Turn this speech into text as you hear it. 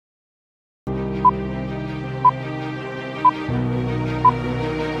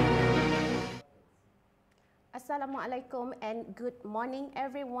Assalamualaikum and good morning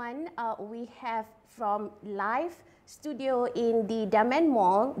everyone. We have from live studio in the Daman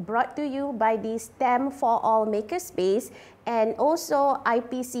Mall brought to you by the STEM for All Makerspace and also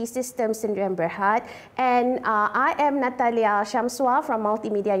IPC Systems Sdn Berhad. And I am Natalia Shamswa from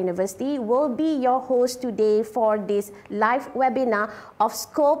Multimedia University, will be your host today for this live webinar of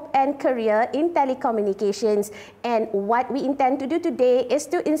Scope and Career in Telecommunications. And what we intend to do today is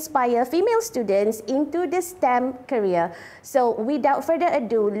to inspire female students into the STEM career. So without further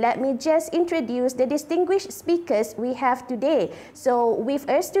ado, let me just introduce the distinguished speakers we have today. So with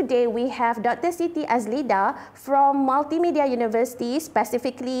us today, we have Dr. Siti Azlida from Multimedia University,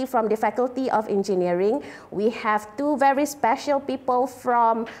 specifically from the Faculty of Engineering. We have two very special people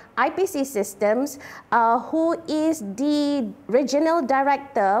from IPC Systems, who is the Regional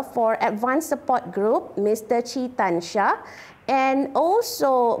Director for Advanced Support Group, Mr. Chitan Shah, and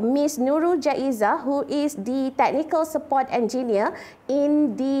also Ms. Nurul Jaiza, who is the Technical Support Engineer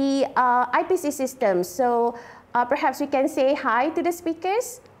in the IPC Systems. So perhaps we can say hi to the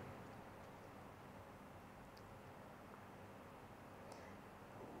speakers.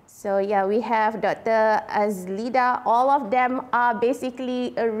 So yeah, we have Dr. Azlida. All of them are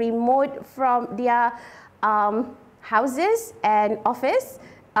basically remote from their houses and office.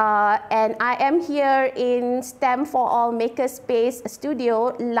 And I am here in STEM for All Makerspace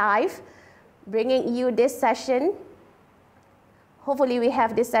studio live, bringing you this session. Hopefully we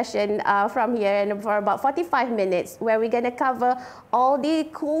have this session from here and for about 45 minutes where we're going to cover all the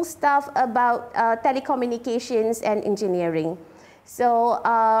cool stuff about telecommunications and engineering. So,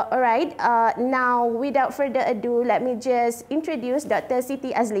 all right, now without further ado, let me just introduce Dr.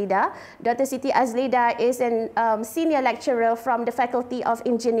 Siti Azlida. Dr. Siti Azlida is a senior lecturer from the Faculty of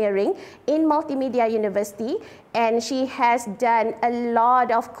Engineering in Multimedia University, and she has done a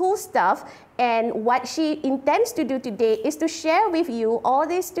lot of cool stuff. And what she intends to do today is to share with you, all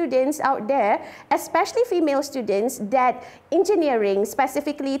the students out there, especially female students, that engineering,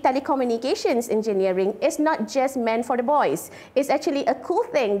 specifically telecommunications engineering, is not just meant for the boys. It's actually a cool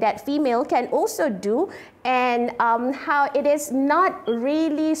thing that female can also do, and how it is not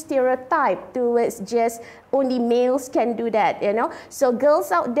really stereotyped towards just only males can do that, you know. So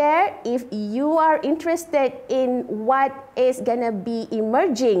girls out there, if you are interested in what is gonna be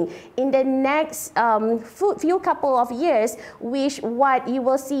emerging in the next few couple of years, which what you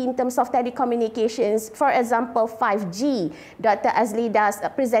will see in terms of telecommunications, for example 5G, Dr. Azlida's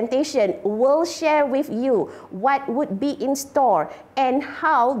presentation will share with you what would be in store and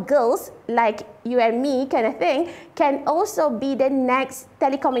how girls like you and me kind of thing can also be the next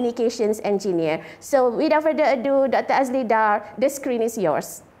telecommunications engineer. So without further ado, Dr. Azlida, the screen is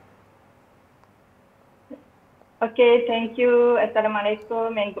yours. Okay, thank you.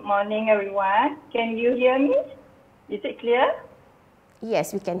 Assalamualaikum and good morning everyone. Can you hear me? Is it clear?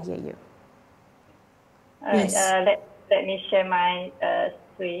 Yes, we can hear you. Yes. Let me share my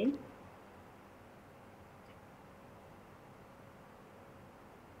screen.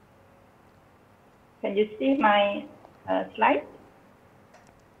 Can you see my slide?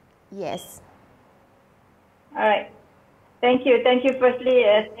 Yes. All right. Thank you. Thank you. Firstly,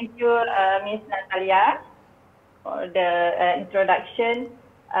 thank you, Ms. Natalia, for the introduction.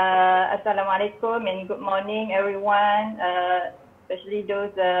 Assalamualaikum and good morning, everyone. Especially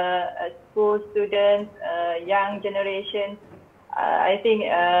those school students, young generation. I think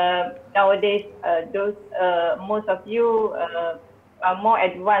nowadays, most of you are more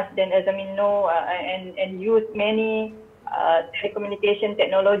advanced than us. I mean, know and use many telecommunication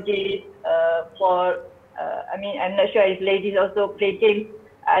technologies for. I mean, I'm not sure if ladies also play games.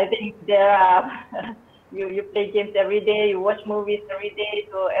 I think there are. You play games every day. You watch movies every day.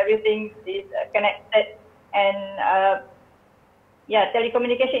 So everything is connected. And yeah,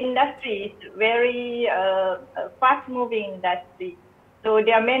 telecommunication industry is very fast-moving industry. So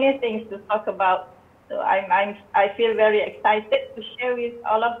there are many things to talk about. So I feel very excited to share with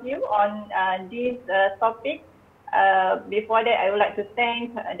all of you on this topic. Before that, I would like to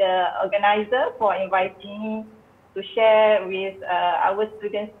thank the organizer for inviting me to share with our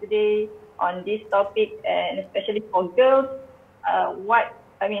students today on this topic, and especially for girls,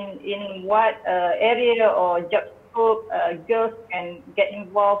 in what area or job scope girls can get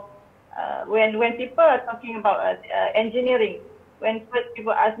involved. When people are talking about engineering, when first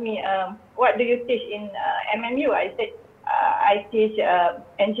people ask me, what do you teach in MMU? I said, I teach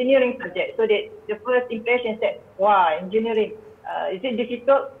engineering subject. So the first impression is that, wow, engineering, is it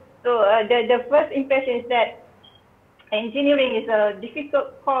difficult? So the first impression is that engineering is a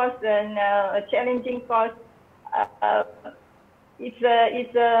difficult course and a challenging course.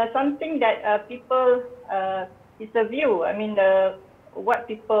 It's something that people it's a view. I mean, what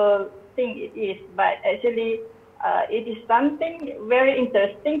people think it is, but actually, it is something very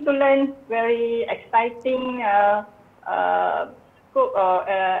interesting to learn, very exciting scope or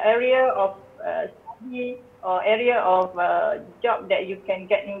area of study or area of job that you can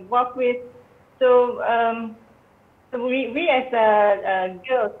get involved with. So, so we as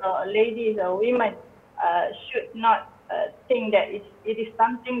girls or ladies or women should not think that it is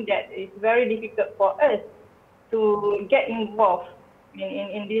something that is very difficult for us to get involved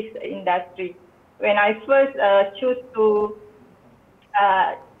in this industry. When I first choose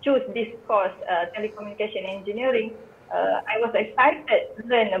this course, telecommunication engineering, I was excited to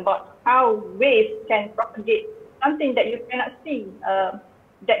learn about how waves can propagate something that you cannot see,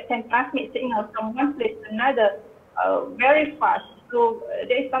 that can transmit signals from one place to another very fast. So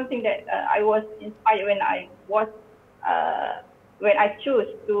that is something that I was inspired when I choose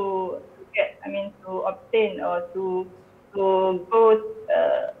to get, I mean, to obtain or to go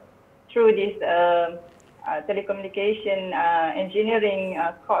through this telecommunication engineering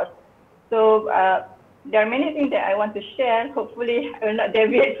course. So there are many things that I want to share. Hopefully, I will not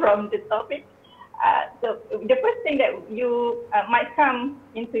deviate from the topic. So the first thing that you might come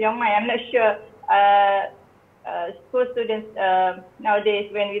into your mind, I'm not sure, school students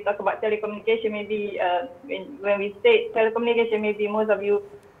nowadays, when we talk about telecommunication, maybe when we say telecommunication, maybe most of you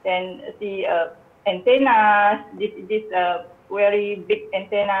can see antennas, this very big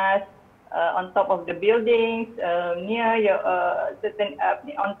antennas on top of the buildings, near your certain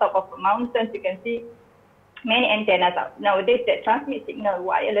on top of mountains. You can see many antennas nowadays that transmit signal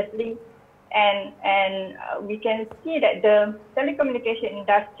wirelessly, and we can see that the telecommunication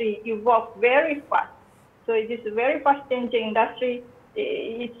industry evolved very fast. So it is a very fast changing industry.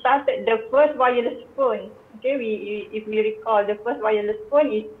 It started the first wireless phone. Okay, if we recall, the first wireless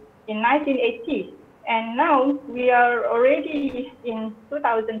phone is in 1980s, and now we are already in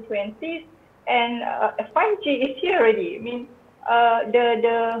 2020s, and 5G is here already. I mean,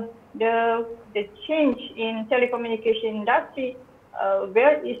 the change in telecommunication industry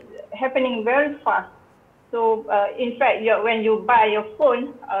is happening very fast. So in fact, when you buy your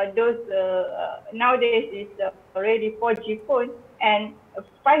phone, those nowadays is already 4G phone, and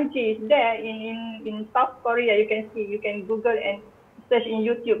 5G is there in South Korea. You can see, you can Google and search in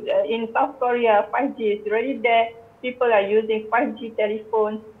YouTube. In South Korea, 5G is already there. People are using 5G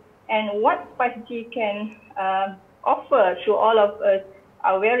telephones, and what 5G can offer to all of us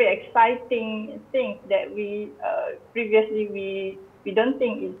are very exciting things that we previously we don't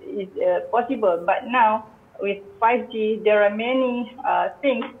think is possible, but now with 5G, there are many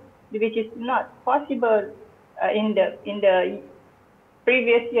things which is not possible in the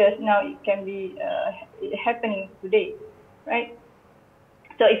previous years. Now it can be happening today, right?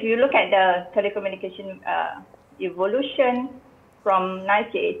 So if you look at the telecommunication evolution from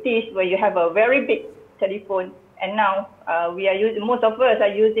 1980s, where you have a very big telephone, and now we are using, most of us are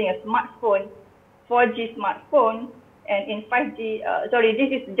using a smartphone, 4G smartphone. And in 5G, sorry,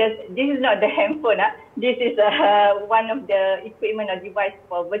 this is not the handphone. This is one of the equipment or device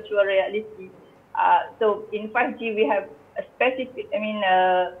for virtual reality. So in 5G, we have a specific, I mean,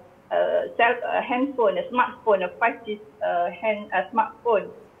 a handphone, a smartphone, a 5G smartphone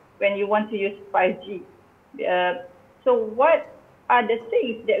when you want to use 5G. So what are the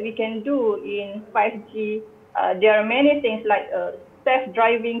things that we can do in 5G? There are many things like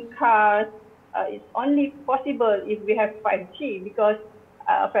self-driving cars. It's only possible if we have 5G, because,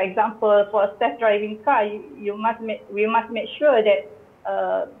 for example, for a self-driving car, we must make sure that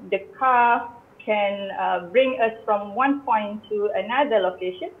the car can bring us from one point to another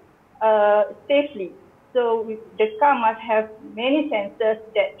location safely. So the car must have many sensors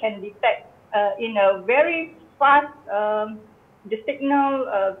that can detect in a very fast the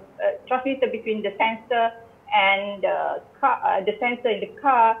signal transmitted between the sensor and the sensor in the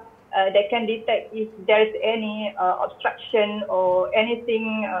car. That can detect if there is any obstruction or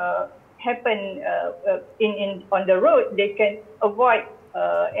anything happen on the road. They can avoid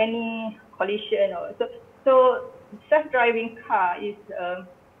any collision. So self-driving car is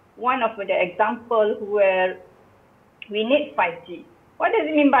one of the examples where we need 5G. What does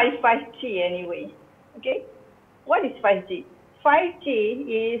it mean by 5G anyway? Okay, what is 5G? 5G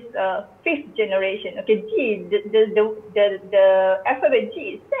is fifth generation. Okay, G, the alphabet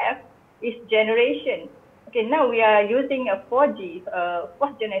G itself is generation. Okay, now we are using a 4G,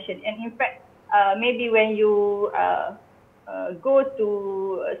 fourth generation. And in fact, maybe when you go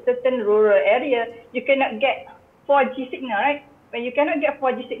to a certain rural area, you cannot get 4G signal, right? When you cannot get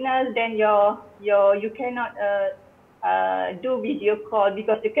 4G signal, then you cannot do video call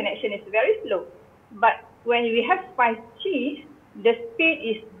because the connection is very slow. But when we have 5G, the speed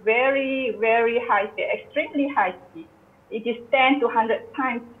is very, very high, extremely high speed. It is 10 to 100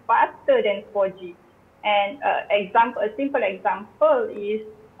 times faster than 4G. And a simple example is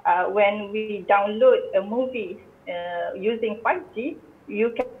when we download a movie using 5G,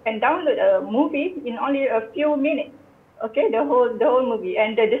 you can download a movie in only a few minutes. Okay, the whole movie,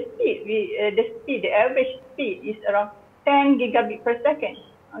 and the speed, the average speed is around 10 gigabit per second.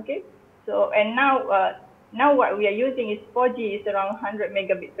 Okay, so and now what we are using is 4G is around 100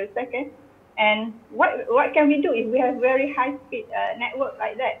 megabit per second. And what can we do if we have very high speed network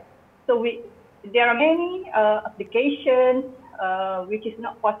like that? So there are many applications which is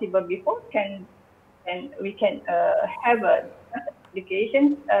not possible before. And we can have a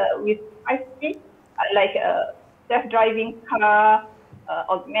applications with 5G like self-driving car,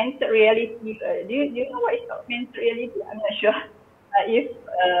 augmented reality. Do you know what is augmented reality? I'm not sure. If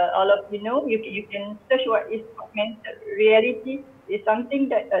all of you know, you can search what is augmented reality. It's something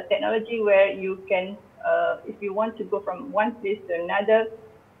that technology where you can, if you want to go from one place to another,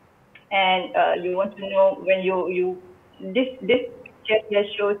 and you want to know when this picture here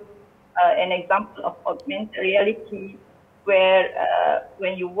shows an example of augmented reality where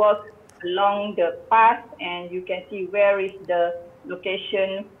when you walk along the path and you can see where is the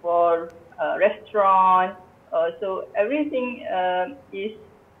location for restaurant. So everything is,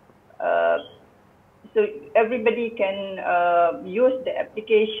 so everybody can use the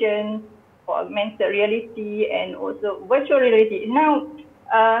application for augmented reality and also virtual reality. Now,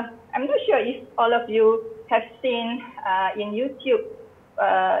 I'm not sure if all of you have seen in YouTube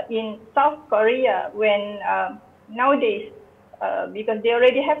in South Korea when nowadays, because they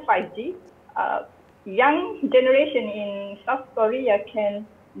already have 5G, young generation in South Korea can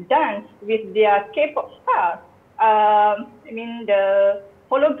dance with their K-pop stars. I mean the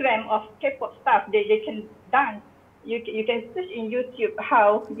hologram of K-pop stars, they can dance. You can search in YouTube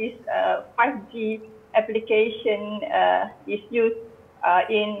how this 5G application is used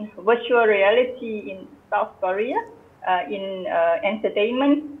in virtual reality in South Korea in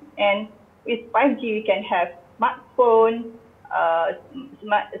entertainment. And with 5G we can have smartphone,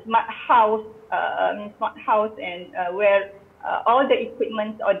 smart house, and where all the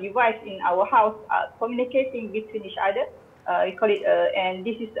equipment or device in our house are communicating between each other. We call it, and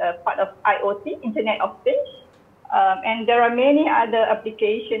this is a part of IoT, Internet of Things. And there are many other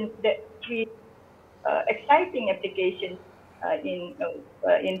applications that we exciting applications in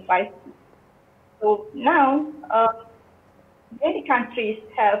 5G. So now many countries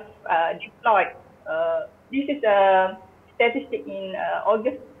have deployed. This is a statistic in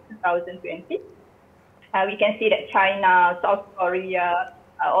August 2020. We can see that China, South Korea,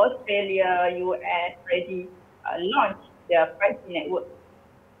 Australia, US already launched their 5G network,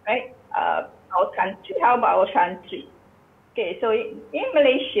 right? Our country, how about our country? Okay, so in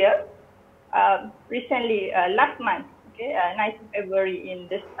Malaysia, recently, last month, okay, 9th February in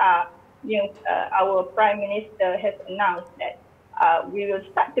the news, our Prime Minister has announced that we will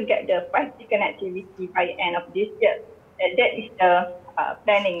start to get the 5G connectivity by the end of this year. And that is the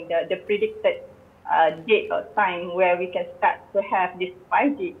planning, the predicted date or time where we can start to have this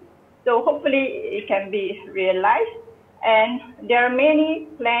 5G. So hopefully it can be realized. And there are many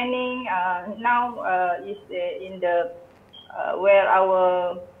planning now is in the where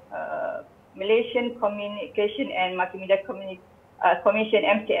our Malaysian Communication and Multimedia Commission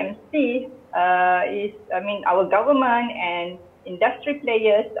MCMC is, I mean, our government and industry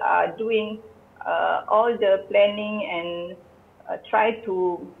players are doing all the planning and try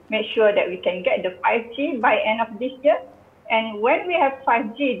to make sure that we can get the 5G by end of this year. And when we have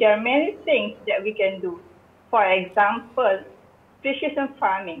 5G, there are many things that we can do. For example, precision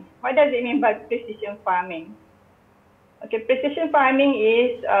farming. What does it mean by precision farming? Okay, precision farming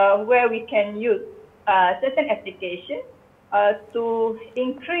is where we can use certain applications to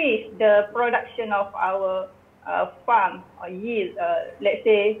increase the production of our farm or yield. Let's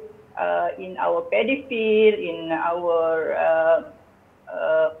say in our paddy field, in our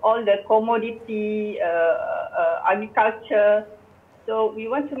all the commodity agriculture. So we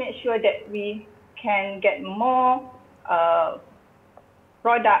want to make sure that we can get more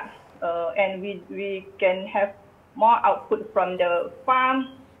products and we can have more output from the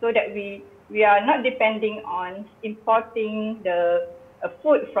farm so that we are not depending on importing the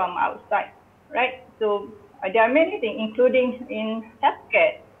food from outside, right? So there are many things, including in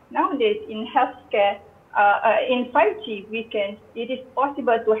healthcare. Nowadays, in healthcare, in 5G, it is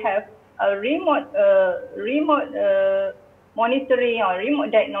possible to have a remote monitoring or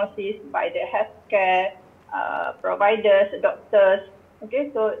remote diagnosis by the healthcare providers, doctors.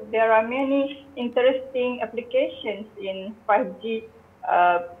 Okay, so there are many interesting applications in 5G,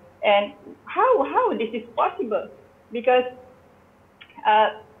 and how this is possible, because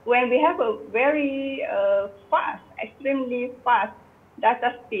when we have a very fast, extremely fast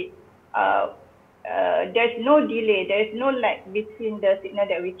data speed, there's no delay, there's no lag between the signal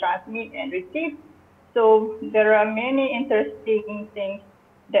that we transmit and receive. So there are many interesting things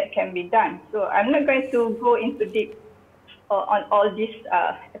that can be done. So I'm not going to go into deep on all these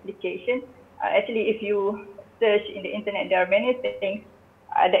applications. Actually, if you search in the internet, there are many things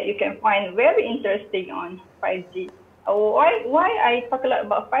that you can find very interesting on 5G. Why I talk a lot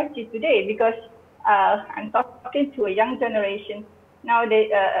about 5G today? Because I'm talking to a young generation. Now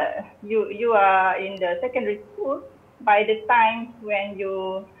you are in the secondary school. By the time when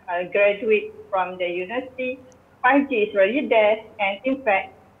you graduate from the university, 5G is already there, and in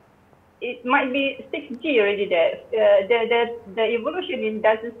fact, it might be 6G already there. The evolution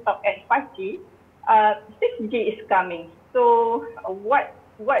doesn't stop at 5G. 6G is coming. So what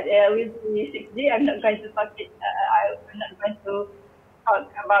will be 6G? I'm not going to talk it. I'm not going to talk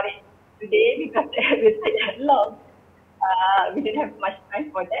about it today because it will take long. We didn't have much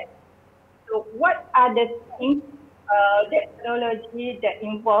time for that. So what are the things, the technology that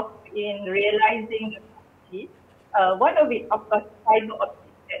involved in realizing the 5G? One of it, of course, fiber optic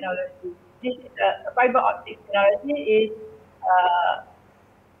technology. This fiber optic technology is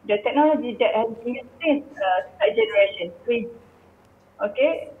the technology that has been used since third generation, 3G.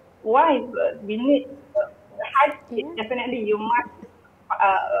 Okay, why we need high speed? Yeah. Definitely, you must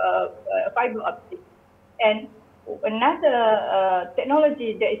fiber optic. And another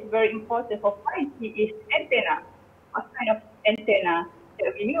technology that is very important for 5G is antenna. What kind of antenna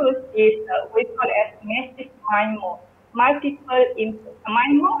that we use is we call it as massive MIMO. Multiple input.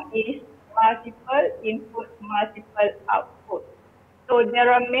 MIMO is multiple input, multiple output. So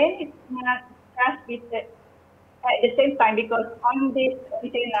there are many transmitted at the same time, because on this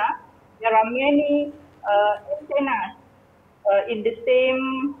antenna there are many antennas in the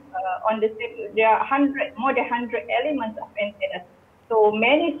same on the same. There are more than 100 elements of antennas. So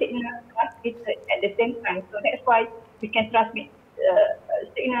many signals transmitted at the same time. So that's why we can transmit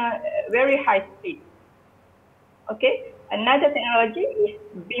signal very high speed. Okay. Another technology is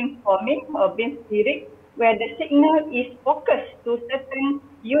beamforming or beam steering, where the signal is focused to certain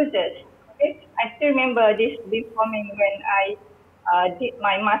users. Okay. I still remember this beamforming when I did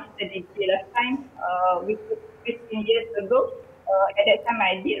my master degree last time, which was 15 years ago. At that time,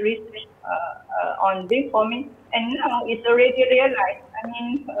 I did research on beamforming, and now it's already realized. I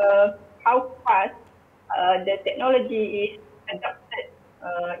mean, how fast the technology is adopted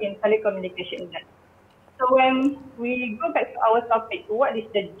in telecommunication industry. So when we go back to our topic, what is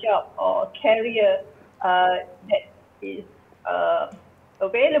the job or career that is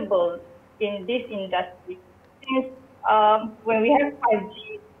available in this industry? Since when we have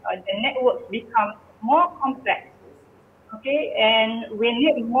 5G, the networks become more complex, okay, and we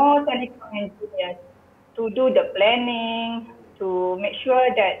need more telecom engineers to do the planning, to make sure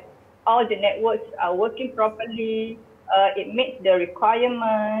that all the networks are working properly, it meets the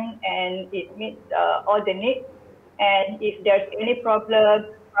requirement, and it meets all the needs. And if there's any problem,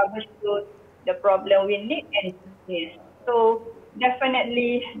 troubleshoot the problem, we need engineers. So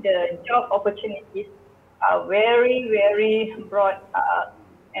definitely the job opportunities are very, very broad,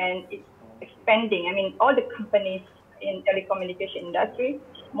 and it's expanding. I mean, all the companies in telecommunication industry,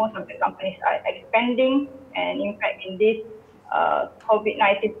 most of the companies are expanding, and in fact, in this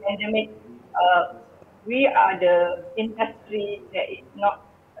COVID-19 pandemic, we are the industry that is not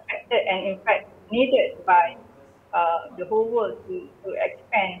affected, and in fact needed by the whole world to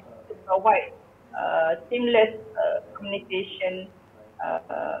expand, to provide seamless communication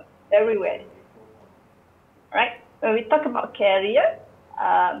everywhere. Right? When we talk about career,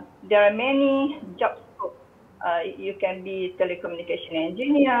 there are many job scopes. You can be telecommunication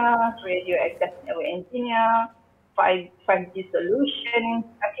engineer, radio access network engineer, 5G solution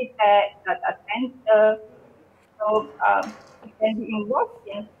architect, data center. So you can be involved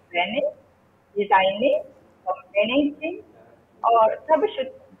in planning, designing, or managing, or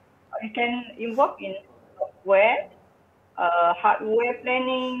troubleshooting. Or you can involve in software, hardware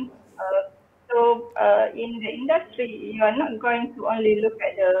planning. In the industry, you are not going to only look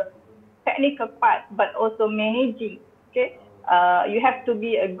at the technical part, but also managing. Okay, you have to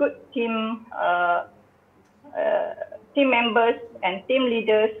be a good team members and team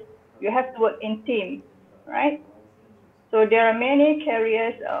leaders. You have to work in team, right? So there are many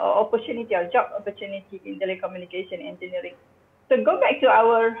careers opportunity or job opportunity in telecommunication engineering. So go back to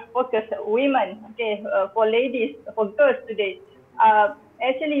our focus, women. Okay, for ladies, for girls today,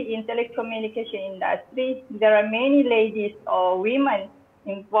 Actually, in telecommunication industry, there are many ladies or women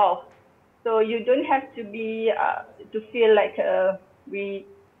involved. So you don't have to be to feel like we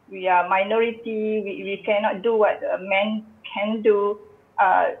are minority. We cannot do what men can do.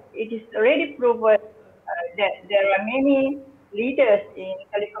 It is already proven that there are many leaders in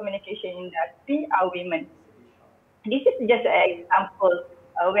telecommunication industry are women. This is just an example.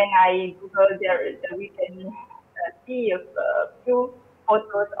 When I Google, we can see a few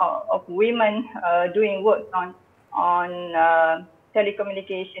photos of women doing work on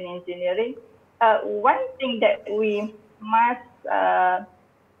telecommunication engineering. One thing that we must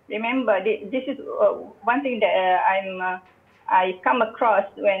remember, this is one thing that I come across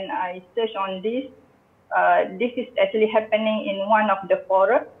when I search on this. This is actually happening in one of the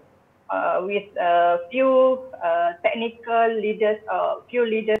forums with a few technical leaders, few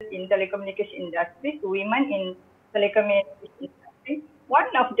leaders in telecommunication industry, women in telecommunication industry. One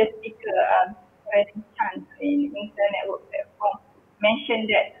of the speakers, Chan in internet work platform, mentioned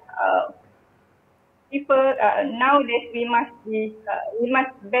that people nowadays we must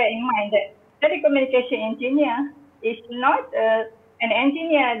bear in mind that telecommunication engineer is not an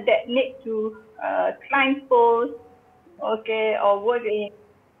engineer that need to climb poles, okay, or work in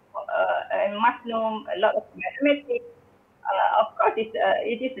and must know a lot of mathematics. Of course,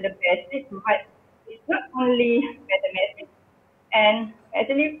 it is the basic, but it's not only mathematics. And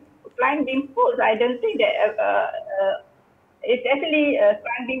actually, climbing poles, I don't think that it's actually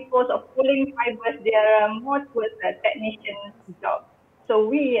climbing poles or pulling fibers. They are more towards a technician's job. So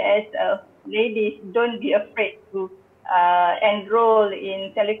we as ladies, don't be afraid to enroll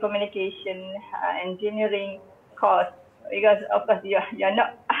in telecommunication engineering course, because of course you're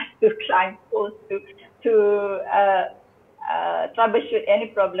not asked to climb poles to troubleshoot any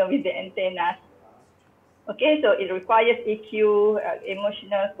problem with the antennas. Okay, so it requires EQ,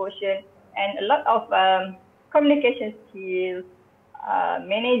 emotional quotient, and a lot of communication skills,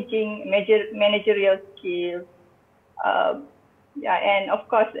 managerial skills. Yeah, and of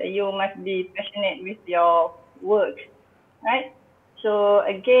course you must be passionate with your work, right? So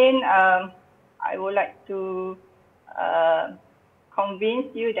again, I would like to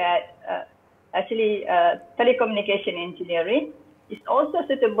convince you that actually telecommunication engineering is also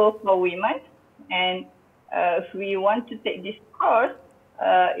suitable for women, and if we want to take this course,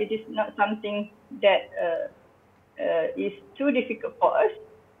 it is not something that is too difficult for us.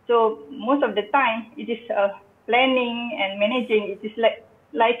 So most of the time, it is planning and managing. It is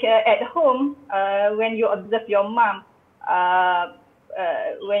like at home when you observe your mom.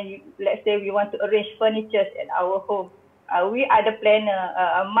 When let's say we want to arrange furniture at our home, we are the planner.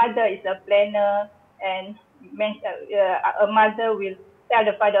 A mother is a planner, and a mother will tell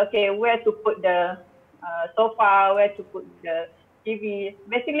the father, okay, where to put the sofa, where to put the TV.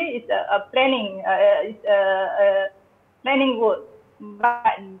 Basically, it's a planning. It's a planning work,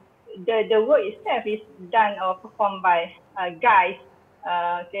 but the work itself is done or performed by guys.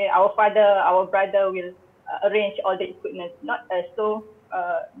 Okay, our father, our brother will arrange all the equipment, not us. So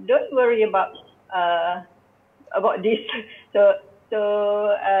don't worry about this. So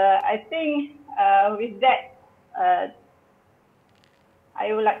I think with that,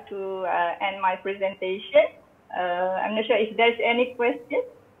 I would like to end my presentation. I'm not sure if there's any questions.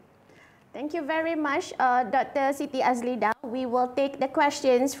 Thank you very much, Dr. Siti Azlida. We will take the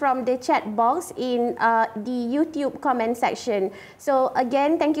questions from the chat box in the YouTube comment section. So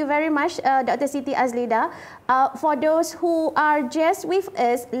again, thank you very much, Dr. Siti Azlida. For those who are just with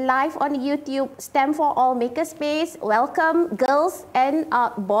us live on YouTube, STEM for All Makerspace, welcome girls and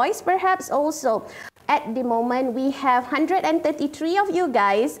boys perhaps also. At the moment, we have 133 of you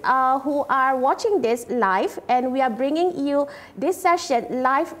guys who are watching this live, and we are bringing you this session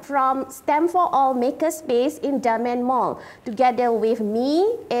live from STEM for All Makerspace in Damen Mall. Together with me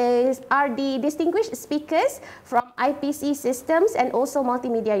are the distinguished speakers from IPC Systems and also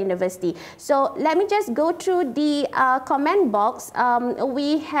Multimedia University. So let me just go through the comment box.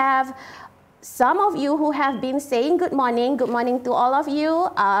 We have some of you who have been saying good morning to all of you.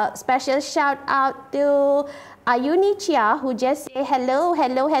 Special shout out to Ayuni Chia, who just say hello.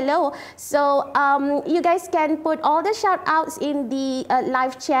 So you guys can put all the shout outs in the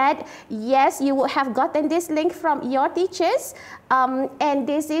live chat. Yes, you would have gotten this link from your teachers. And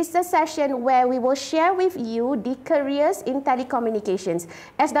this is the session where we will share with you the careers in telecommunications.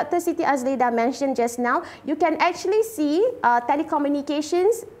 As Dr. Siti Azlida mentioned just now, you can actually see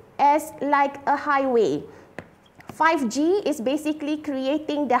telecommunications as like a highway. 5G is basically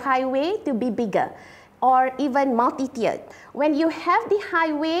creating the highway to be bigger or even multi-tiered. When you have the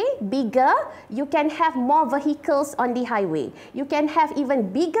highway bigger, you can have more vehicles on the highway. You can have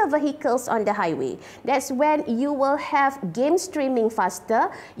even bigger vehicles on the highway. That's when you will have game streaming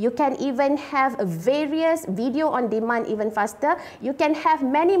faster. You can even have various video on demand even faster. You can have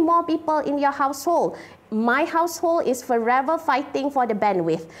many more people in your household. My household is forever fighting for the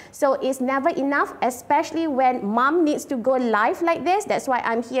bandwidth. So it's never enough, especially when mom needs to go live like this. That's why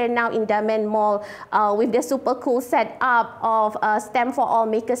I'm here now in Damen Mall with the super cool setup of STEM for All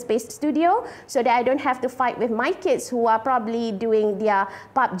Makerspace Studio, so that I don't have to fight with my kids who are probably doing their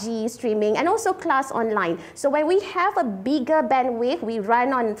PUBG streaming and also class online. So when we have a bigger bandwidth, we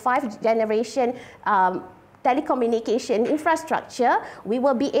run on 5th generation telecommunication infrastructure, we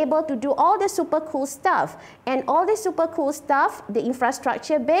will be able to do all the super cool stuff. And all the super cool stuff, the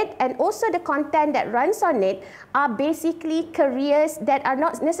infrastructure bit and also the content that runs on it are basically careers that are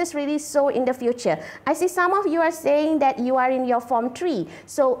not necessarily so in the future. I see some of you are saying that you are in your Form 3.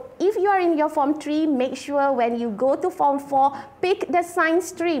 So if you are in your Form 3, make sure when you go to Form 4, pick the science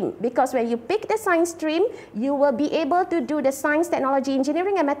stream, because when you pick the science stream, you will be able to do the science, technology,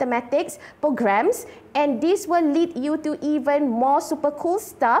 engineering and mathematics programs, and this will lead you to even more super cool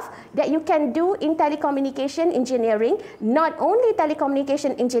stuff that you can do in telecommunication engineering. Not only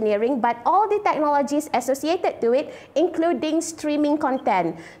telecommunication engineering, but all the technologies associated to it, including streaming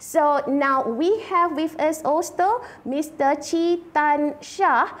content. So now we have with us also Mr. Chi Tan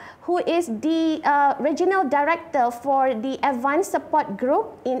Shah, who is the Regional Director for the Advanced Support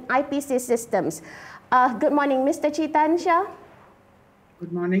Group in IPC Systems. Good morning, Mr. Chi Tan Shah.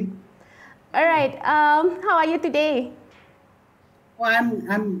 Good morning. All right. How are you today? Oh,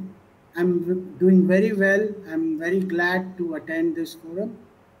 I'm doing very well. I'm very glad to attend this forum,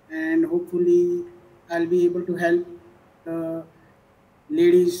 and hopefully I'll be able to help the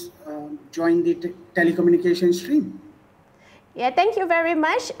ladies join the telecommunication stream. Yeah, thank you very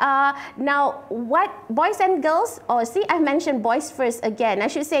much. Now, what boys and girls, or see, I mentioned boys first again. I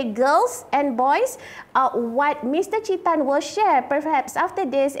should say girls and boys. What Mr. Chitan will share perhaps after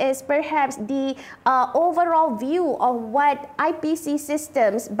this is perhaps the overall view of what IPC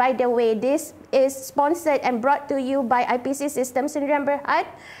Systems, by the way, this is sponsored and brought to you by IPC Systems in Remberhad,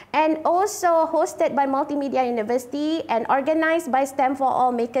 and also hosted by Multimedia University and organized by STEM for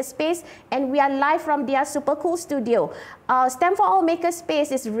All Makerspace, and we are live from their super cool studio. STEM for All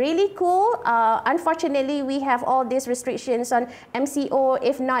Makerspace is really cool. Unfortunately, we have all these restrictions on MCO.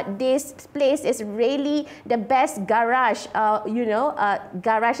 If not, this place is really the best garage,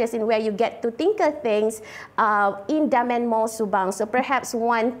 garage as in where you get to tinker things in Damen Mall, Subang. So perhaps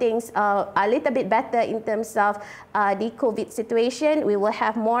one thing's a little bit better in terms of the COVID situation. We will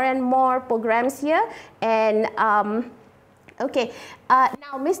have more and more programs here. And okay,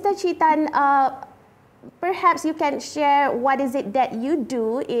 now Mr. Chitan, perhaps you can share what is it that you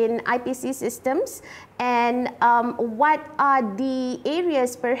do in IPC Systems, and what are the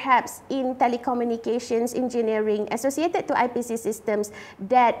areas perhaps in telecommunications engineering associated to IPC Systems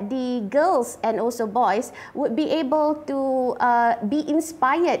that the girls and also boys would be able to be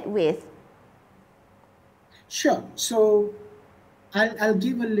inspired with? Sure. So I'll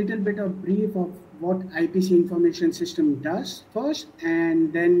give a little bit of brief of what IPC Information System does first,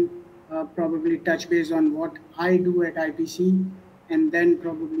 and then probably touch base on what I do at IPC, and then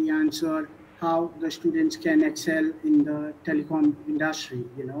probably answer how the students can excel in the telecom industry,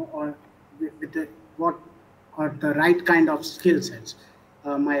 or with the right kind of skill sets.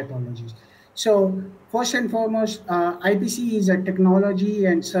 My apologies. So first and foremost, IPC is a technology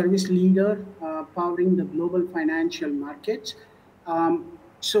and service leader powering the global financial markets.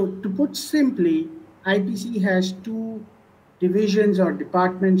 So to put simply, IPC has two divisions or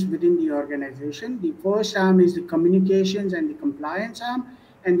departments within the organization. The first arm is the communications and the compliance arm,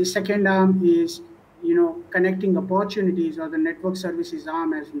 and the second arm is, connecting opportunities, or the network services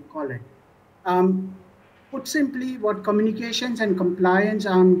arm, as we call it. Put simply, what communications and compliance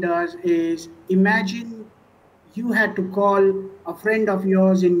arm does is, imagine you had to call a friend of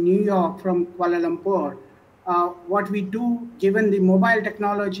yours in New York from Kuala Lumpur. What we do, given the mobile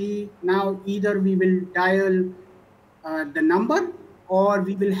technology, now either we will dial the number, or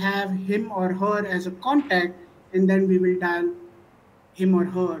we will have him or her as a contact, and then we will dial him or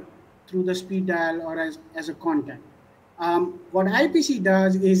her through the speed dial or as a contact. What IPC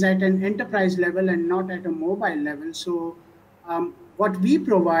does is at an enterprise level and not at a mobile level. So what we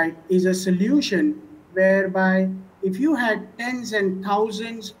provide is a solution whereby if you had tens and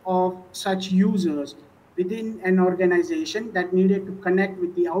thousands of such users within an organization that needed to connect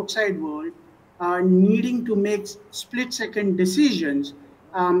with the outside world, needing to make split-second decisions,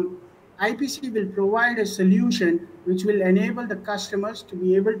 IPC will provide a solution which will enable the customers to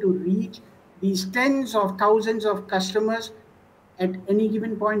be able to reach these tens of thousands of customers at any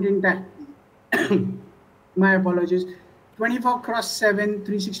given point in time. My apologies. 24 cross 7,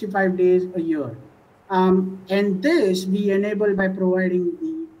 365 days a year. And this we enable by providing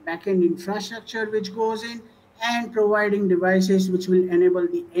the backend infrastructure which goes in and providing devices which will enable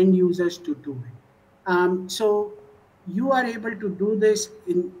the end users to do it. So you are able to do this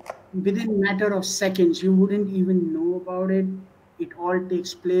in within matter of seconds. You wouldn't even know about it. It all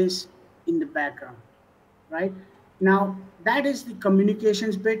takes place in the background, right? Now that is the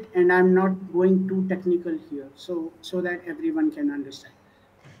communications bit, and I'm not going too technical here, so that everyone can understand.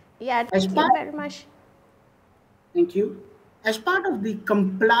 Yeah, As thank you part very much. Thank you. As part of the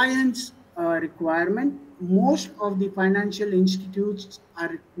compliance requirement, most of the financial institutes are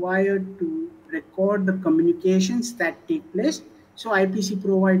required to record the communications that take place. So IPC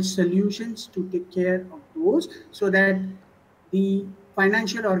provides solutions to take care of those so that the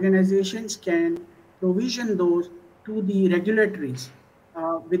financial organizations can provision those to the regulatories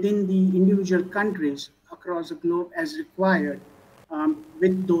within the individual countries across the globe as required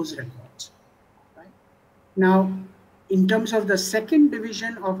with those records. Right? Now, in terms of the second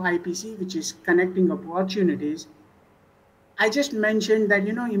division of IPC, which is connecting opportunities, I just mentioned that,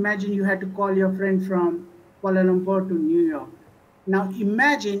 imagine you had to call your friend from Kuala Lumpur to New York. Now,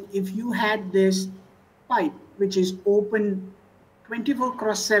 imagine if you had this pipe, which is open 24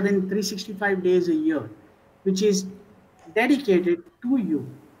 cross 7, 365 days a year, which is dedicated to you.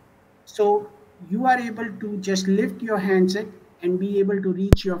 So you are able to just lift your handset and be able to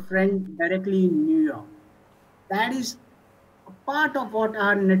reach your friend directly in New York. That is a part of what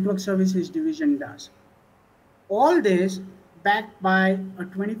our network services division does. All this backed by a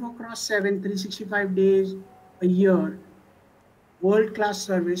 24 cross 7, 365 days a year world class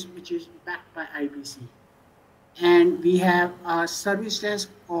service, which is backed by IPC. And we have our service desk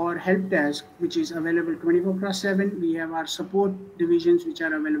or help desk, which is available 24 cross 7. We have our support divisions, which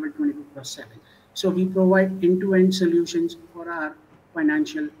are available 24 cross 7. So we provide end-to-end solutions for our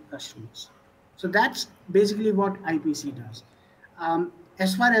financial customers. So that's basically what IPC does.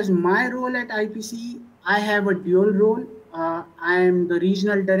 As far as my role at IPC, I have a dual role. I am the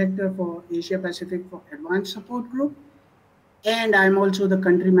regional director for Asia Pacific for Advanced Support Group, and I'm also the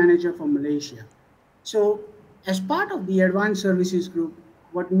country manager for Malaysia. So, as part of the Advanced Services Group,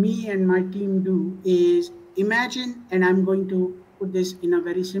 what me and my team do is imagine, and I'm going to put this in a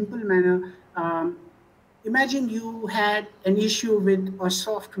very simple manner. Imagine you had an issue with a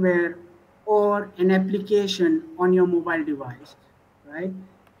software or an application on your mobile device, right?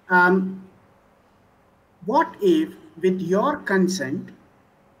 Um, what if, with your consent,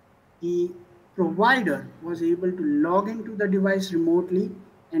 the provider was able to log into the device remotely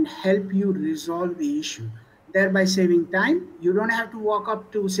and help you resolve the issue, thereby saving time? You don't have to walk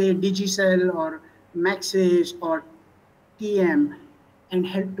up to, say, Digicel or Maxis or TM and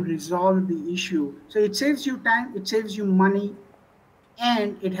help to resolve the issue. So it saves you time, it saves you money,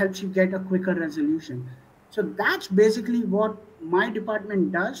 and it helps you get a quicker resolution. So that's basically what my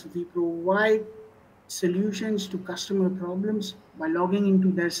department does. We provide solutions to customer problems by logging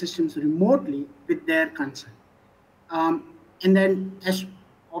into their systems remotely with their consent. And then, as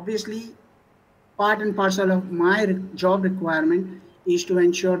obviously, part and parcel of my job requirement is to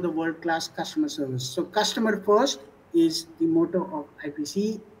ensure the world-class customer service. So customer first is the motto of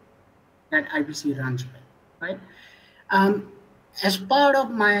IPC that IPC runs by, right? Um, as part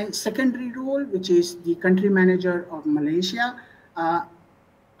of my secondary role, which is the country manager of Malaysia, uh,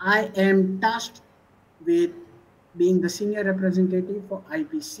 I am tasked with being the senior representative for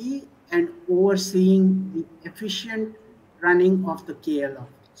IPC and overseeing the efficient running of the KL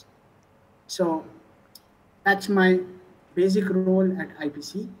office. So that's my basic role at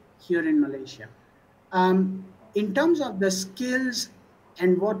IPC here in Malaysia. In terms of the skills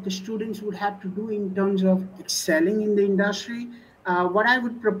and what the students would have to do in terms of excelling in the industry, what I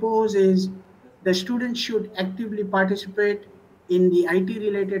would propose is the students should actively participate in the IT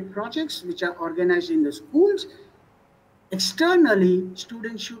related projects which are organized in the schools. Externally,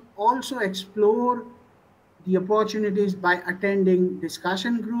 students should also explore the opportunities by attending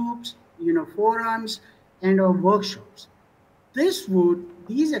discussion groups, forums, and or workshops.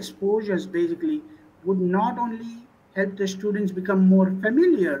 These exposures basically would not only help the students become more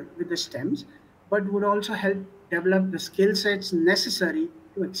familiar with the STEMs, but would also help develop the skill sets necessary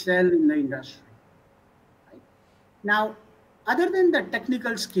to excel in the industry. Right? Now, other than the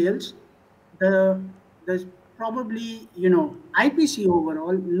technical skills, the the probably IPC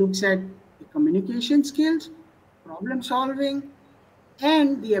overall looks at the communication skills, problem solving,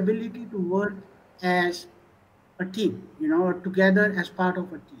 and the ability to work as a team, or together as part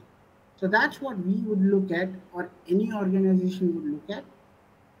of a team. So that's what we would look at, or any organization would look at,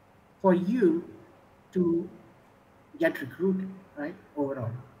 for you to get recruited, right,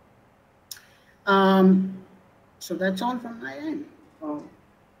 overall. So that's all from my end. All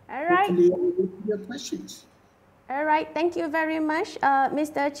right. Hopefully, I will get your questions. All right. Thank you very much,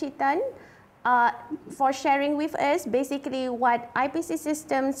 Mr. Chitan, for sharing with us basically what IPC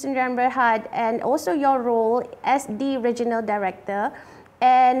Systems Sdn Bhd and also your role as the regional director.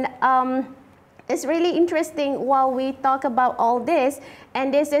 And it's really interesting while we talk about all this,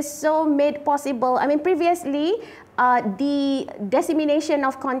 and this is so made possible. I mean, previously, the dissemination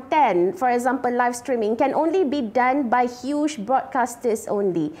of content, for example, live streaming, can only be done by huge broadcasters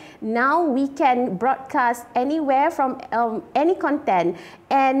only. Now we can broadcast anywhere from any content.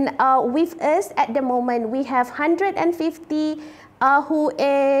 And with us at the moment, we have 150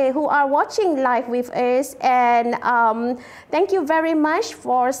 who are watching live with us, and thank you very much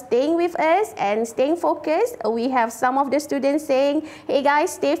for staying with us and staying focused. We have some of the students saying, hey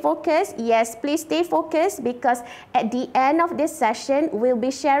guys, stay focused. Yes, please stay focused, because at the end of this session, we'll be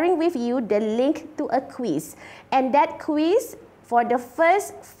sharing with you the link to a quiz. And that quiz, for the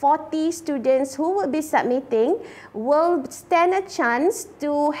first 40 students who will be submitting, will stand a chance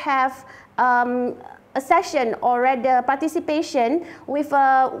to have a session or rather participation with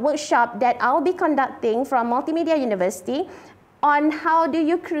a workshop that I'll be conducting from Multimedia University on how do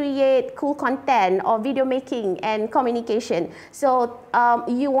you create cool content or video making and communication. So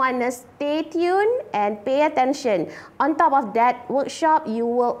you want to stay tuned and pay attention. On top of that workshop, you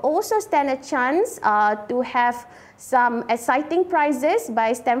will also stand a chance to have some exciting prizes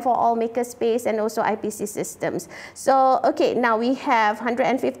by STEM for All Makerspace and also IPC Systems. So, okay, now we have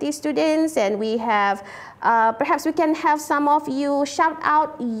 150 students, and we have, perhaps we can have some of you shout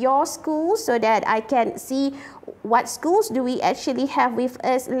out your schools so that I can see what schools do we actually have with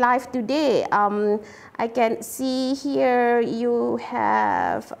us live today. I can see here you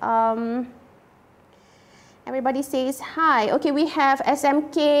have, everybody says hi. Okay, we have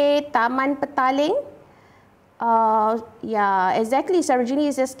SMK Taman Petaling. Yeah, exactly. Sarojini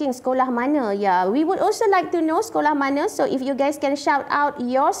is asking sekolah mana. Yeah, we would also like to know sekolah mana. So if you guys can shout out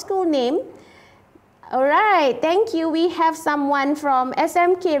your school name. Alright, thank you. We have someone from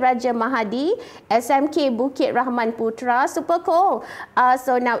SMK Raja Mahadi, SMK Bukit Rahman Putra. Super cool.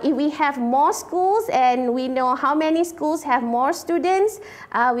 So now if we have more schools and we know how many schools have more students,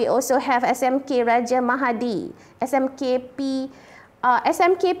 we also have SMK Raja Mahadi. SMKP.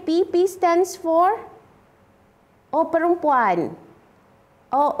 SMKP stands for? Oh, perempuan.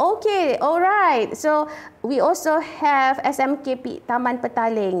 Oh, okay. Alright. So we also have SMKP Taman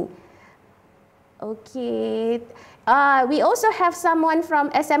Petaling. Okay. We also have someone from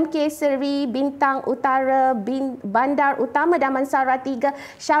SMK Seri Bintang Utara Bandar Utama Damansara 3.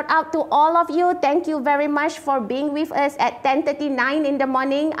 Shout out to all of you. Thank you very much for being with us at 10:39 in the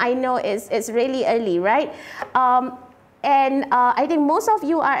morning. I know it's really early, right? And I think most of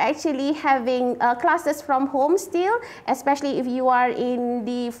you are actually having classes from home still, especially if you are in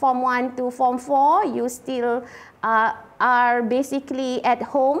the Form 1 to Form 4, you still are basically at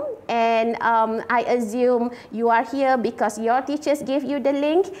home, and I assume you are here because your teachers gave you the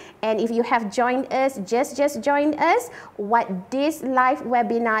link. And if you have joined us, just join us. What this live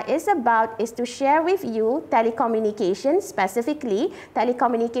webinar is about is to share with you telecommunications, specifically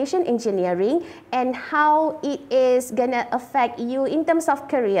telecommunication engineering, and how it is gonna affect you in terms of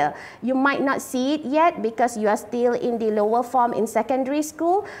career. You might not see it yet because you are still in the lower form in secondary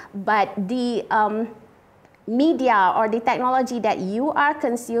school, but the media or the technology that you are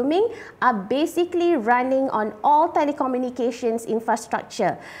consuming are basically running on all telecommunications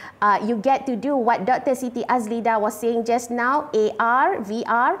infrastructure. You get to do what Dr. Siti Azlida was saying just now, AR,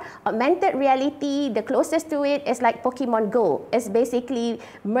 VR, augmented reality. The closest to it is like Pokemon Go. It's basically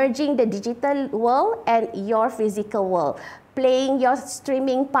merging the digital world and your physical world. Playing your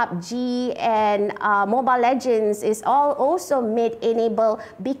streaming PUBG and Mobile Legends is all also made enable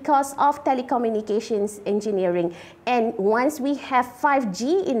because of telecommunications engineering. And once we have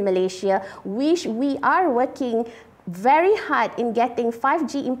 5G in Malaysia, which we are working very hard in getting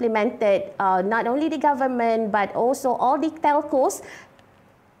 5G implemented, not only the government but also all the telcos.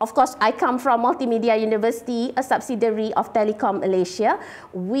 Of course, I come from Multimedia University, a subsidiary of Telecom Malaysia.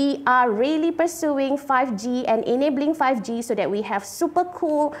 We are really pursuing 5G and enabling 5G so that we have super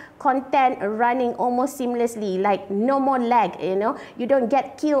cool content running almost seamlessly, like no more lag, you know. You don't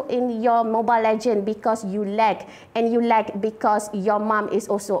get killed in your Mobile Legend because you lag, and you lag because your mom is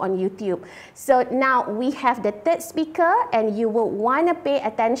also on YouTube. So now we have the third speaker, and you will want to pay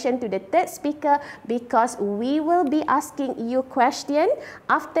attention to the third speaker because we will be asking you question.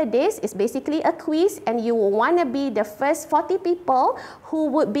 After this, it's basically a quiz, and you will want to be the first 40 people who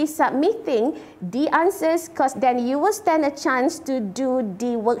would be submitting the answers, because then you will stand a chance to do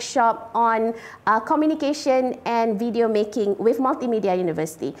the workshop on communication and video making with Multimedia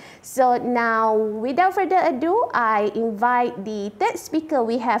University. So now, without further ado, I invite the third speaker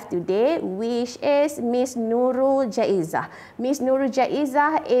we have today, which is Miss Nurul Jaizah. Miss Nurul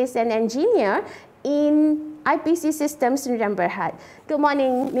Jaizah is an engineer in IPC Systems Sdn Bhd. Good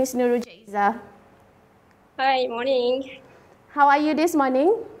morning, Miss Nurul Jaizah. Hi, morning. How are you this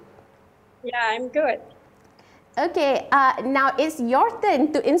morning? Yeah, I'm good. Okay, now it's your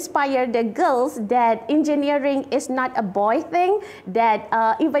turn to inspire the girls that engineering is not a boy thing, that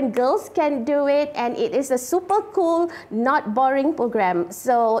even girls can do it, and it is a super cool, not boring program.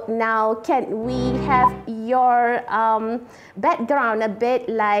 So now can we have your background a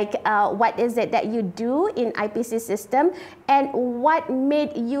bit, like what is it that you do in IPC system, and what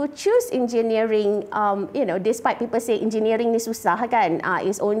made you choose engineering, you know, despite people say engineering ni susah kan,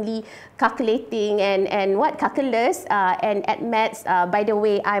 is only calculating and what calculating and at maths. By the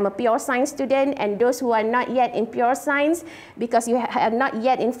way, I'm a pure science student, and those who are not yet in pure science, because you are not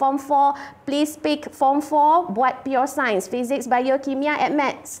yet in Form 4, please pick Form 4, buat pure science, physics, bio, kimia, at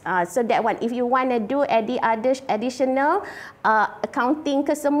maths. So that one, if you want to do any other additional accounting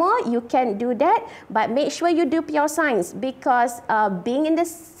ke semua, you can do that, but make sure you do pure science, because being in the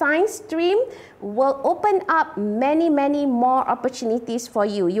science stream will open up many more opportunities for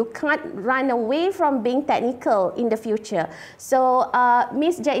you. You can't run away from being technical in the future. So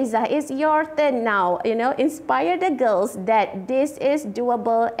Miss Jaizah, it's your turn now. You know, inspire the girls that this is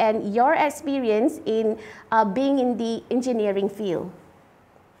doable and your experience in being in the engineering field.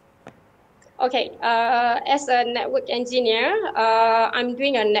 Okay, as a network engineer, I'm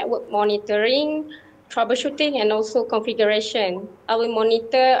doing a network monitoring, troubleshooting, and also configuration. I will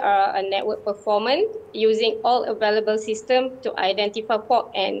monitor a network performance using all available systems to identify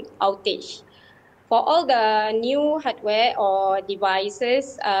fault and outage. For all the new hardware or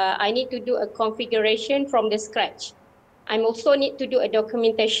devices, I need to do a configuration from the scratch. I also need to do a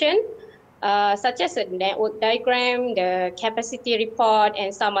documentation, such as a network diagram, the capacity report,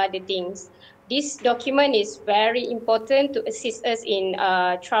 and some other things. This document is very important to assist us in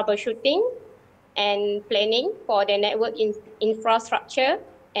troubleshooting and planning for the network infrastructure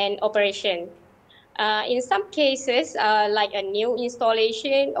and operation. In some cases, like a new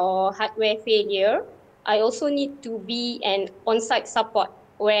installation or hardware failure, I also need to be an on-site support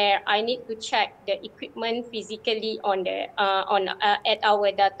where I need to check the equipment physically on the at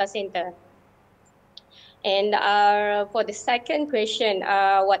our data center. And for the second question,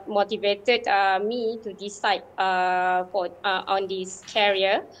 what motivated me to decide on this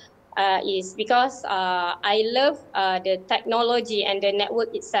career is because I love the technology and the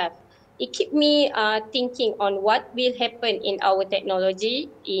network itself. It keeps me thinking on what will happen in our technology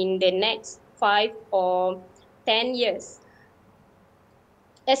in the next 5 or 10 years.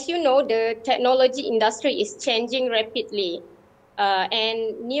 As you know, the technology industry is changing rapidly.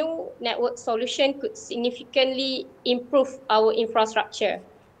 And new network solution could significantly improve our infrastructure.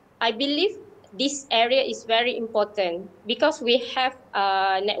 I believe this area is very important because we have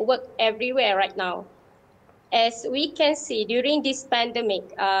network everywhere right now. As we can see during this pandemic,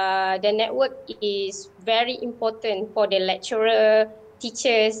 the network is very important for the lecturer,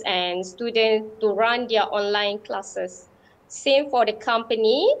 teachers, and students to run their online classes. Same for the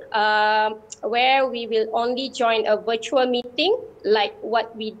company, where we will only join a virtual meeting like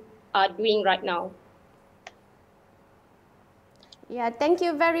what we are doing right now. Yeah, thank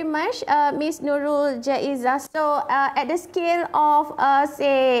you very much, Ms. Nurul Jaizah. So at the scale of,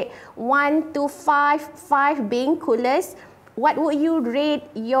 say, 1 to 5, 5 being coolest, what would you rate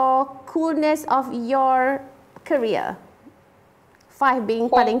your coolness of your career? 5 being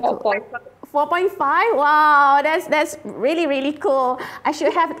paling cool. 4.5? Wow, that's really cool. I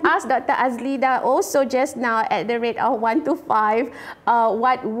should have asked Dr. Azlida also just now at the rate of 1 to 5,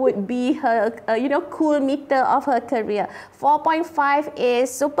 what would be her, cool meter of her career. 4.5 is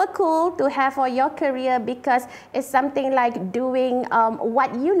super cool to have for your career because it's something like doing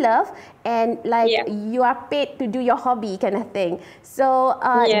what you love and like you are paid to do your hobby kind of thing. So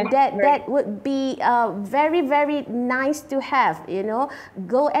that would be very, very nice to have, you know.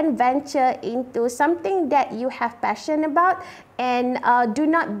 Go and venture into something that you have passion about, and do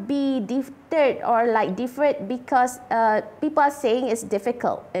not be deterred or like deferred because people are saying it's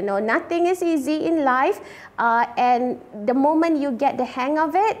difficult. You know, nothing is easy in life, and the moment you get the hang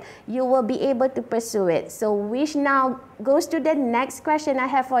of it, you will be able to pursue it. So which now goes to the next question I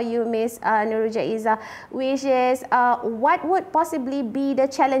have for you, Miss Nurul Jaiza, which is what would possibly be the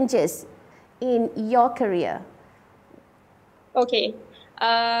challenges in your career? Okay,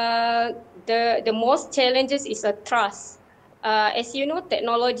 the most challenges is a trust. As you know,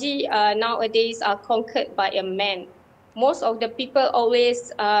 technology nowadays are conquered by a man. Most of the people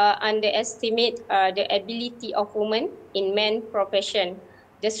always underestimate the ability of women in men profession.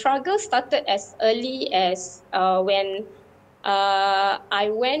 The struggle started as early as when I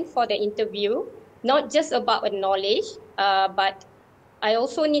went for the interview, not just about a knowledge, but I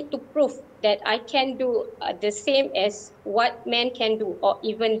also need to prove that I can do the same as what men can do, or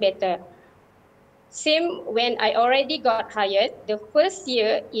even better. Same when I already got hired, the first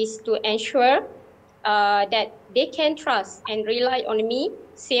year is to ensure that they can trust and rely on me,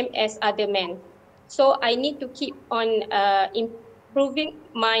 same as other men. So I need to keep on improving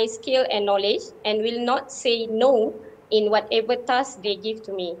my skill and knowledge, and will not say no in whatever task they give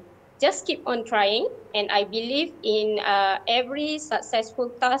to me. Just keep on trying, and I believe in every successful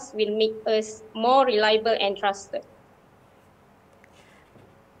task will make us more reliable and trusted.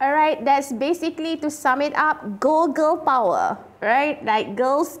 All right, that's basically, to sum it up, go girl power, right? Like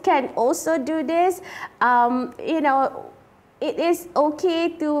girls can also do this. You know, it is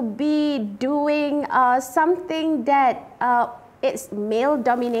okay to be doing something that it's male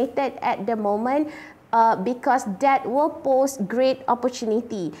dominated at the moment. Because that will pose great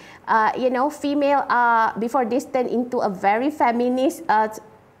opportunity. You know, female before this turn into a very feminist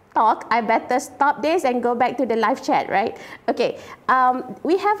talk, I better stop this and go back to the live chat, right? Okay,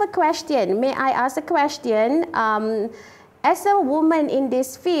 we have a question. May I ask a question? As a woman in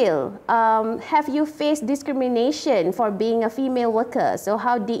this field, have you faced discrimination for being a female worker? So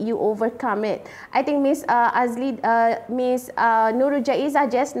how did you overcome it? I think Miss Miss Nurul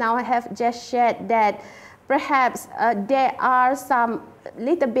Jaiza just now have just shared that perhaps there are some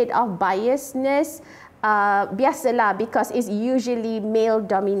little bit of biasness. Biasalah, because it's usually male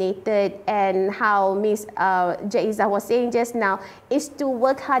dominated, and how Miss Jaiza was saying just now is to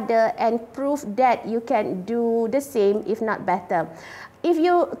work harder and prove that you can do the same, if not better. If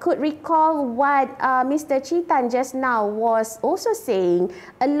you could recall what Mr. Chitan just now was also saying,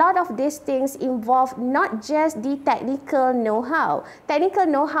 a lot of these things involve not just the technical know-how. Technical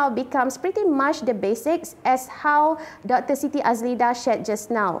know-how becomes pretty much the basics, as how Dr. Siti Azlida shared just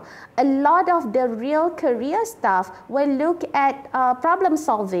now. A lot of the real career stuff will look at problem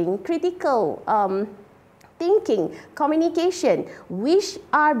solving, critical thinking, communication, which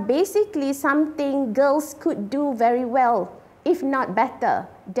are basically something girls could do very well, if not better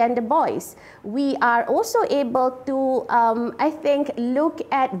than the boys. We are also able to, I think, look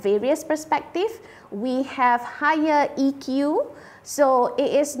at various perspectives. We have higher EQ, so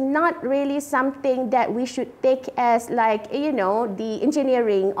it is not really something that we should take as like, you know, the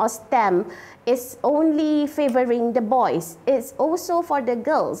engineering or STEM is only favoring the boys. It's also for the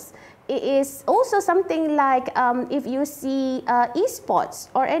girls. It is also something like if you see esports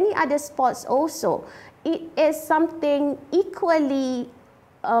or any other sports also, it is something equally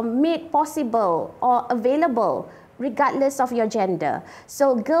made possible or available regardless of your gender.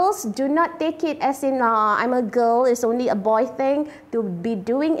 So girls, do not take it as in I'm a girl, it's only a boy thing to be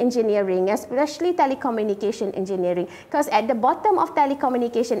doing engineering, especially telecommunication engineering, because at the bottom of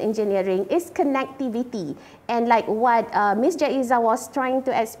telecommunication engineering is connectivity. And like what Ms. Jaiza was trying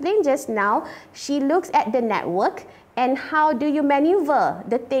to explain just now, she looks at the network and how do you maneuver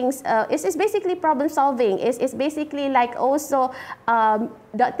the things. It's basically problem solving. It's basically like also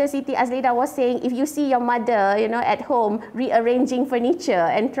Dr. Siti Azlida was saying, if you see your mother, you know, at home rearranging furniture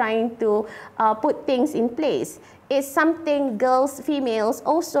and trying to put things in place, it's something girls, females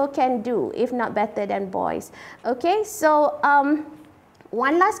also can do, if not better than boys. Okay, so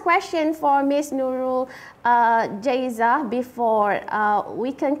one last question for Ms. Nurul Jaiza before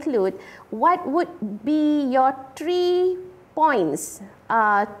we conclude. What would be your 3 points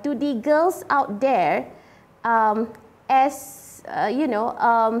to the girls out there as, you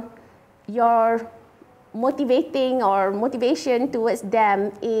know, your motivating or motivation towards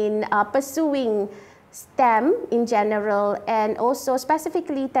them in pursuing STEM in general and also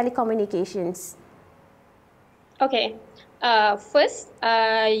specifically telecommunications? Okay. First,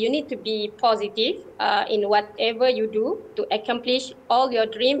 you need to be positive in whatever you do to accomplish all your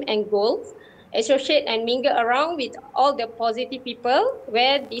dreams and goals. Associate and mingle around with all the positive people,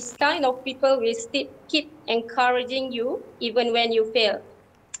 where this kind of people will still keep encouraging you even when you fail.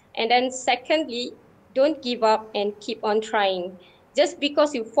 And then secondly, don't give up and keep on trying. Just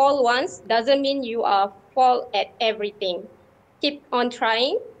because you fall once doesn't mean you are fall at everything. Keep on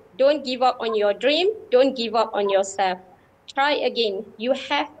trying. Don't give up on your dream. Don't give up on yourself. Try again. You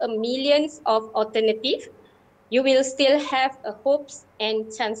have a millions of alternatives. You will still have a hopes and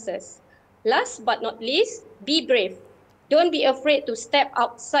chances. Last but not least, be brave. Don't be afraid to step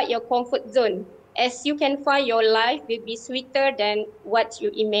outside your comfort zone, as you can find your life will be sweeter than what you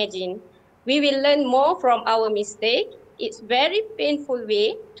imagine. We will learn more from our mistake. It's very painful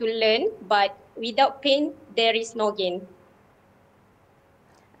way to learn, but without pain, there is no gain.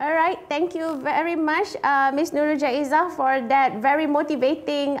 All right, thank you very much, Ms. Nurul Jaizah, for that very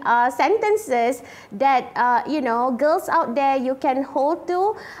motivating sentences that, you know, girls out there you can hold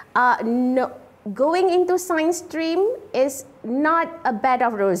to. No, going into science stream is not a bed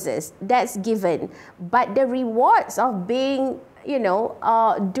of roses, that's given. But the rewards of being, you know,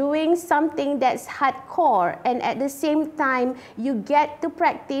 doing something that's hardcore, and at the same time you get to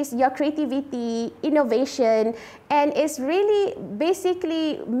practice your creativity, innovation, and it's really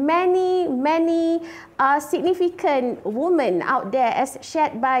basically many significant women out there, as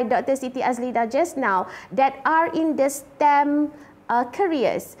shared by Dr. Siti Azlida just now, that are in the STEM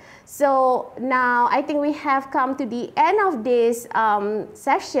careers. So now I think we have come to the end of this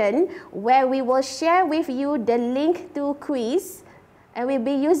session, where we will share with you the link to quiz, and we'll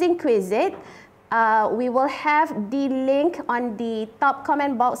be using Quizit. We will have the link on the top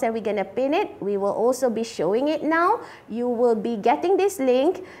comment box, and we're gonna pin it. We will also be showing it now. You will be getting this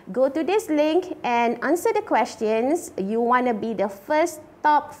link. Go to this link and answer the questions. You wanna be the first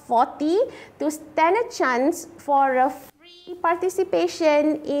top 40 to stand a chance for a free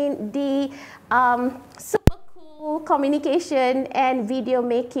participation in the super cool communication and video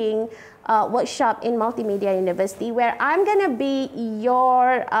making workshop in Multimedia University, where I'm going to be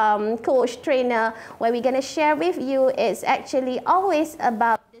your coach trainer, where we're going to share with you. It's actually always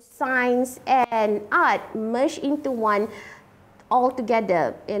about the science and art merged into one all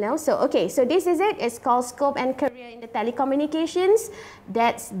together, you know. So okay, so this is it. It's called Scope and Career in the Telecommunications.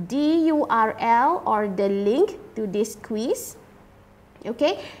 That's the URL or the link to this quiz.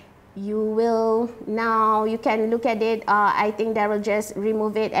 Okay, you will now, you can look at it. I think Daryl just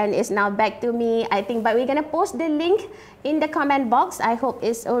remove it and it's now back to me, I think, but we're gonna post the link in the comment box. I hope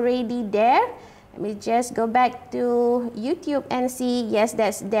it's already there. Let me just go back to YouTube and see. Yes,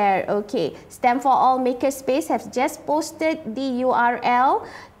 that's there. Okay. STEM for All Makerspace has just posted the URL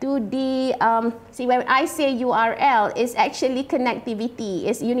to the, see, when I say URL, it's actually connectivity.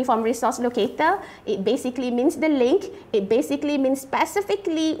 It's Uniform Resource Locator. It basically means the link. It basically means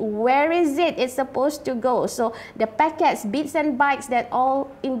specifically where is it it's supposed to go. So the packets, bits and bytes that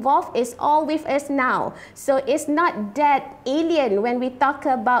all involved is all with us now. So it's not that alien when we talk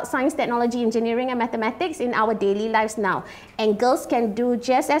about science, technology, engineering, and mathematics in our daily lives now. And girls can do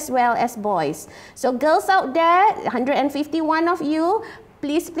just as well as boys. So girls out there, 151 of you,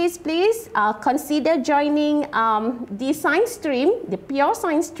 please consider joining the science stream, the pure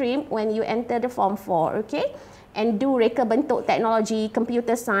science stream, when you enter the Form 4, okay? And do reka bentuk technology,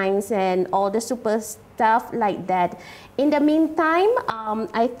 computer science, and all the super stuff like that. In the meantime,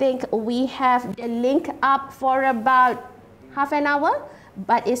 I think we have the link up for about half an hour,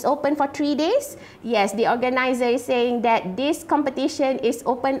 but it's open for 3 days. Yes, the organizer is saying that this competition is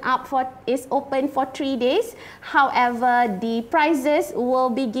open for 3 days. However, the prizes will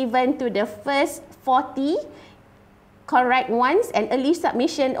be given to the first 40 correct ones, and early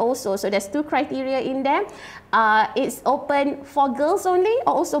submission also. So there's 2 criteria in there. It's open for girls only,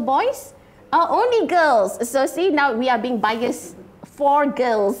 or also boys? Only girls. So see, now we are being biased for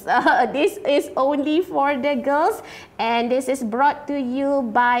girls. This is only for the girls, and this is brought to you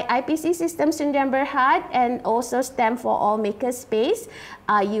by IPC Systems Sdn Bhd and also STEM for All Makerspace.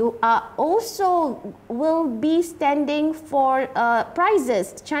 You also will be standing for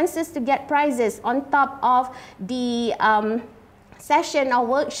prizes, chances to get prizes on top of the session or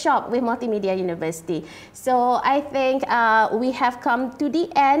workshop with Multimedia University. So I think we have come to the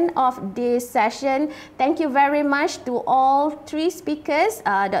end of this session. Thank you very much to all 3 speakers,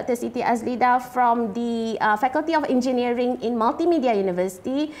 Dr. Siti Azlida from the Faculty of Engineering in Multimedia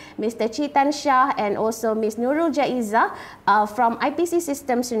University, Mr. Chetan Shah, and also Ms. Nurul Jaizah from IPC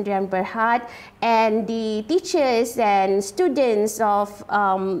Systems Sdn Bhd, and the teachers and students of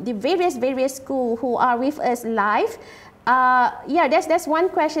the various schools who are with us live. yeah, there's one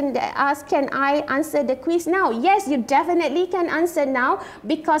question that asks, can I answer the quiz now? Yes, you definitely can answer now,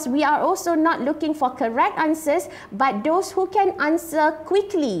 because we are also not looking for correct answers, but those who can answer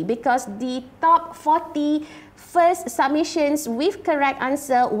quickly, because the top 40 first submissions with correct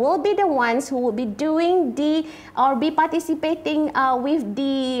answer will be the ones who will be doing or be participating with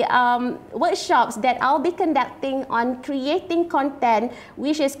the workshops that I'll be conducting on creating content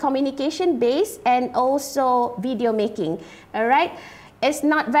which is communication based and also video making. All right. It's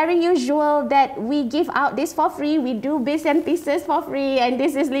not very usual that we give out this for free. We do bits and pieces for free, and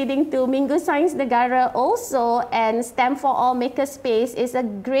this is leading to Minggu Sains Negara also, and STEM for All Makerspace is a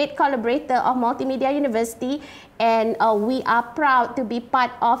great collaborator of Multimedia University, and we are proud to be part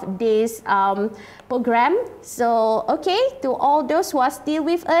of this program. So, okay, to all those who are still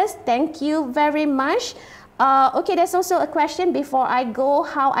with us, thank you very much. Okay, there's also a question before I go,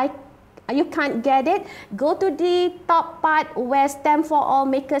 you can't get it, go to the top part where STEM for All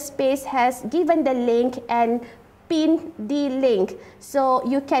Makerspace has given the link and pin the link. So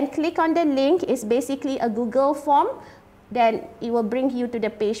you can click on the link. It's basically a Google form. Then it will bring you to the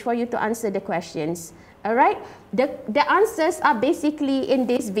page for you to answer the questions. All right, the answers are basically in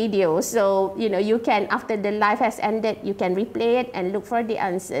this video, so you can, after the live has ended, you can replay it and look for the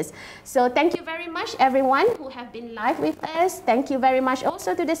answers. So thank you very much everyone who have been live with us. Thank you very much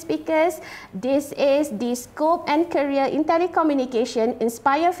also to the speakers. This is the Scope and Career in Telecommunication,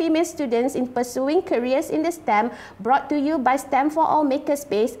 Inspire Female Students in Pursuing Careers in the STEM, brought to you by STEM for All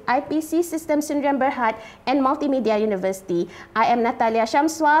Makerspace, IPC System Sdn Bhd, and Multimedia University. I am Natalia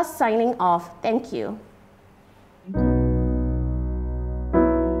Shamswa signing off. Thank you.